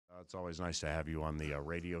It's always nice to have you on the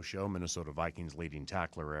radio show. Minnesota Vikings leading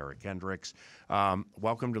tackler Eric Kendricks.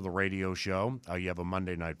 Welcome to the radio show. You have a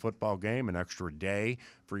Monday night football game, an extra day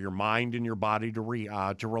for your mind and your body to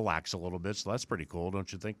relax a little bit. So that's pretty cool,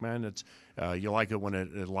 don't you think, man? It's you like it when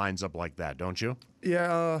it lines up like that, don't you?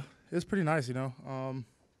 Yeah, it's pretty nice, you know.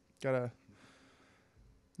 Got a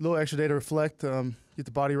little extra day to reflect, get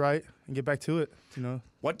the body right, and get back to it, you know.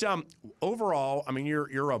 What overall? I mean,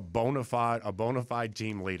 you're a bona fide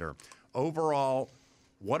team leader. Overall,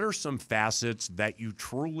 what are some facets that you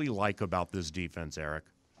truly like about this defense, Eric?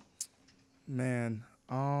 Man,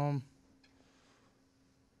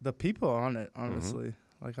 the people on it, honestly.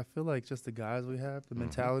 Mm-hmm. Like, I feel like just the guys we have, the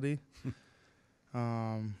mentality,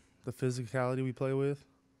 the physicality we play with.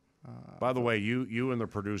 By the way, you and the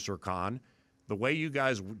producer, Con, the way you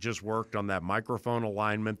guys just worked on that microphone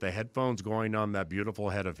alignment, the headphones going on that beautiful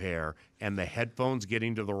head of hair, and the headphones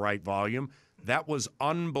getting to the right volume, that was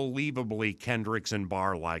unbelievably Kendricks and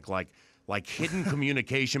Barr-like, like hidden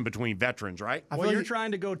communication between veterans, right? Well, you're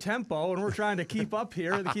trying to go tempo, and we're trying to keep up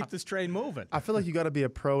here to keep this train moving. I feel like you got to be a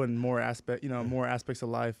pro in more aspects of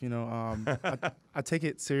life. You know, I take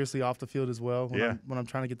it seriously off the field as well when I'm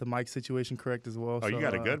trying to get the mic situation correct as well. Oh, so, you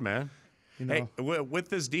got it good, man. You know. Hey, with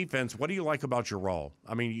this defense, what do you like about your role?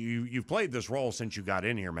 I mean, you've played this role since you got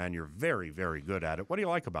in here, man. You're very, very good at it. What do you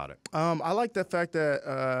like about it? I like the fact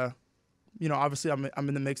that, you know, obviously I'm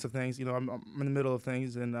in the mix of things. You know, I'm in the middle of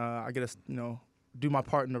things, and I get to, you know, do my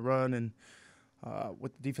part in the run and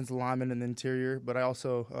with the defensive lineman and the interior. But I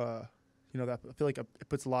also, you know, that I feel like it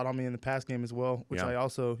puts a lot on me in the pass game as well, which I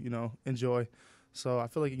also, you know, enjoy. So I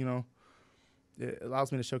feel like, you know, it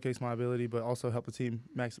allows me to showcase my ability, but also help the team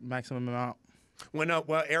maximum amount.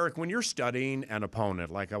 Well, Eric, when you're studying an opponent,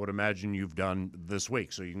 like I would imagine you've done this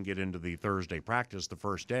week, so you can get into the Thursday practice the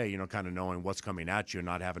first day, you know, kind of knowing what's coming at you and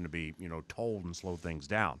not having to be, you know, told and slow things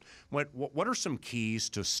down. What are some keys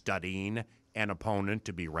to studying an opponent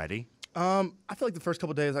to be ready? I feel like the first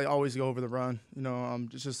couple of days I always go over the run, you know,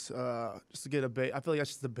 just to get a base. I feel like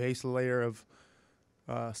that's just the base layer of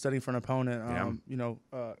studying for an opponent. You know,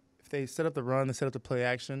 if they set up the run, they set up the play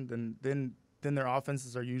action, then their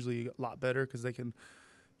offenses are usually a lot better because they can,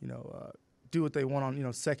 you know, do what they want on, you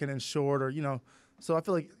know, second and short or, you know. So I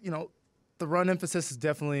feel like, you know, the run emphasis is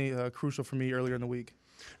definitely crucial for me earlier in the week.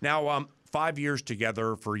 Now, 5 years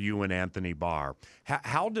together for you and Anthony Barr.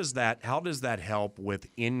 How does that help with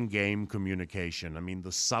in-game communication? I mean,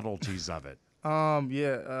 the subtleties of it. I'll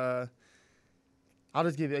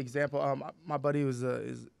just give you an example. My buddy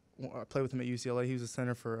I played with him at UCLA. He was a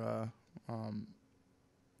center for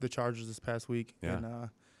the Chargers this past week, and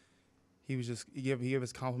he gave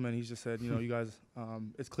us a compliment. He just said, you know, you guys,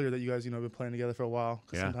 it's clear that you guys, you know, have been playing together for a while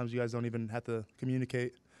because sometimes you guys don't even have to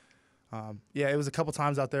communicate. It was a couple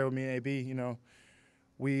times out there with me and AB. You know,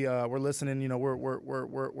 we're listening. You know,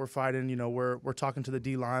 we're fighting. You know, we're talking to the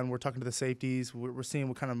D line. We're talking to the safeties. We're seeing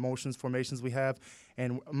what kind of formations we have,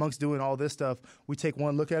 and amongst doing all this stuff, we take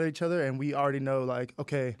one look at each other and we already know, like,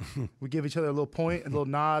 okay, we give each other a little point, a little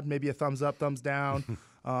nod, maybe a thumbs up, thumbs down.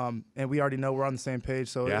 And we already know we're on the same page,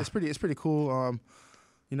 so it's pretty cool.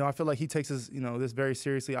 You know, I feel like he takes this very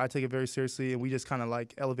seriously. I take it very seriously, and we just kind of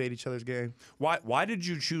like elevate each other's game. Why did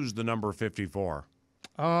you choose the number 54?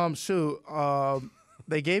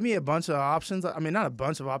 They gave me a bunch of options. I mean, not a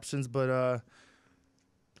bunch of options, but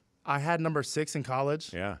I had number 6 in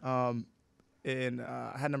college. Yeah. And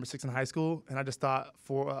I had number 6 in high school, and I just thought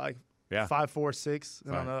 5, 4, 6.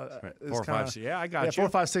 I don't know. 4, 5, 6. Yeah, I got you. 4,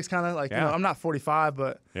 5, 6 kind of like, you know, I'm not 45,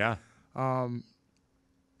 but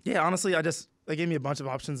honestly, they gave me a bunch of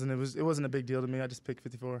options, and it wasn't a big deal to me. I just picked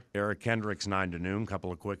 54. Eric Kendricks, 9 to noon.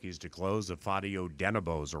 Couple of quickies to close. Fadio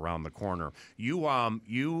Denebo's around the corner.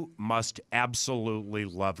 You must absolutely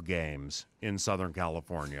love games in Southern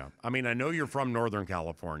California. I mean, I know you're from Northern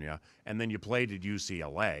California, and then you played at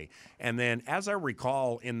UCLA. And then, as I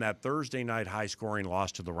recall, in that Thursday night high-scoring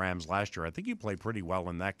loss to the Rams last year, I think you played pretty well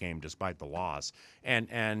in that game despite the loss.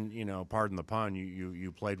 And you know, pardon the pun,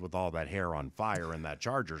 you played with all that hair on fire in that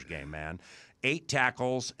Chargers game, man. 8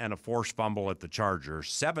 tackles and a forced fumble at the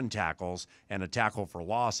Chargers, 7 tackles and a tackle for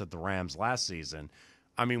loss at the Rams last season.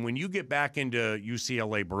 I mean, when you get back into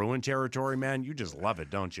UCLA Bruin territory, man, you just love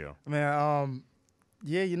it, don't you? Man,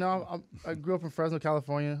 you know, I grew up in Fresno,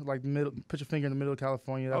 California, like put your finger in the middle of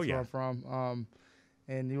California. That's where I'm from.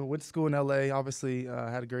 And you know, went to school in LA. Obviously,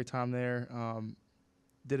 had a great time there.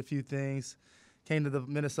 Did a few things. Came to the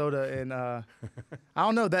Minnesota, and I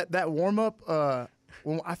don't know that warm up.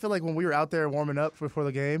 I feel like when we were out there warming up before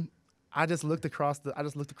the game, I just looked across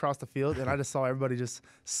the field, and I just saw everybody just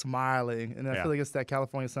smiling. And I feel like it's that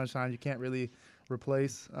California sunshine you can't really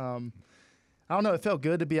replace. I I don't know. It felt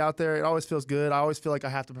good to be out there. It always feels good. I always feel like I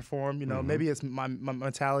have to perform. You know, maybe it's my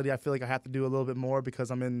mentality. I feel like I have to do a little bit more because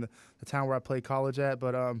I'm in the town where I played college at.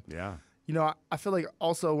 But yeah. You know, I feel like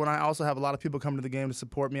also when I also have a lot of people coming to the game to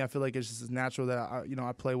support me, I feel like it's just natural that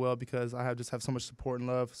I play well because I just have so much support and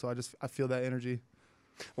love. So I feel that energy.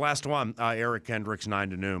 Last one, Eric Kendricks,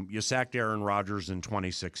 9 to noon. You sacked Aaron Rodgers in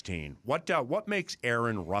 2016. What makes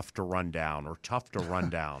Aaron rough to run down or tough to run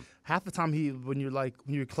down? Half the time when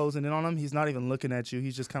you're closing in on him, he's not even looking at you.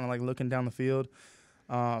 He's just kind of like looking down the field.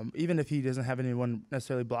 Even if he doesn't have anyone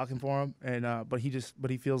necessarily blocking for him, and but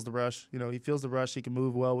he feels the rush. You know, he feels the rush. He can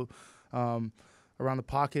move well around the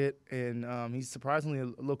pocket, and he's surprisingly a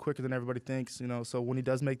little quicker than everybody thinks. You know, so when he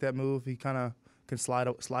does make that move, he kind of can slide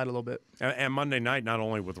a little bit. And Monday night, not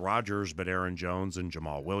only with Rodgers, but Aaron Jones and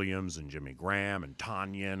Jamal Williams and Jimmy Graham and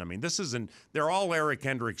Tanyan. I mean, they're all Eric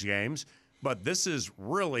Kendricks games, but this is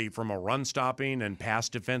really, from a run-stopping and pass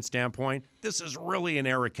defense standpoint, this is really an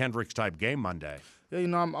Eric Kendricks type game Monday. Yeah, you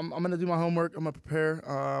know, I'm going to do my homework. I'm going to prepare.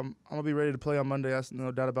 I'm going to be ready to play on Monday. That's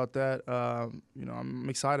no doubt about that. You know, I'm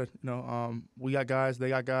excited. You know, we got guys. They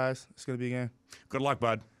got guys. It's going to be a game. Good luck,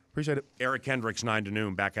 bud. Appreciate it. Eric Kendricks, 9 to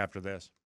noon, back after this.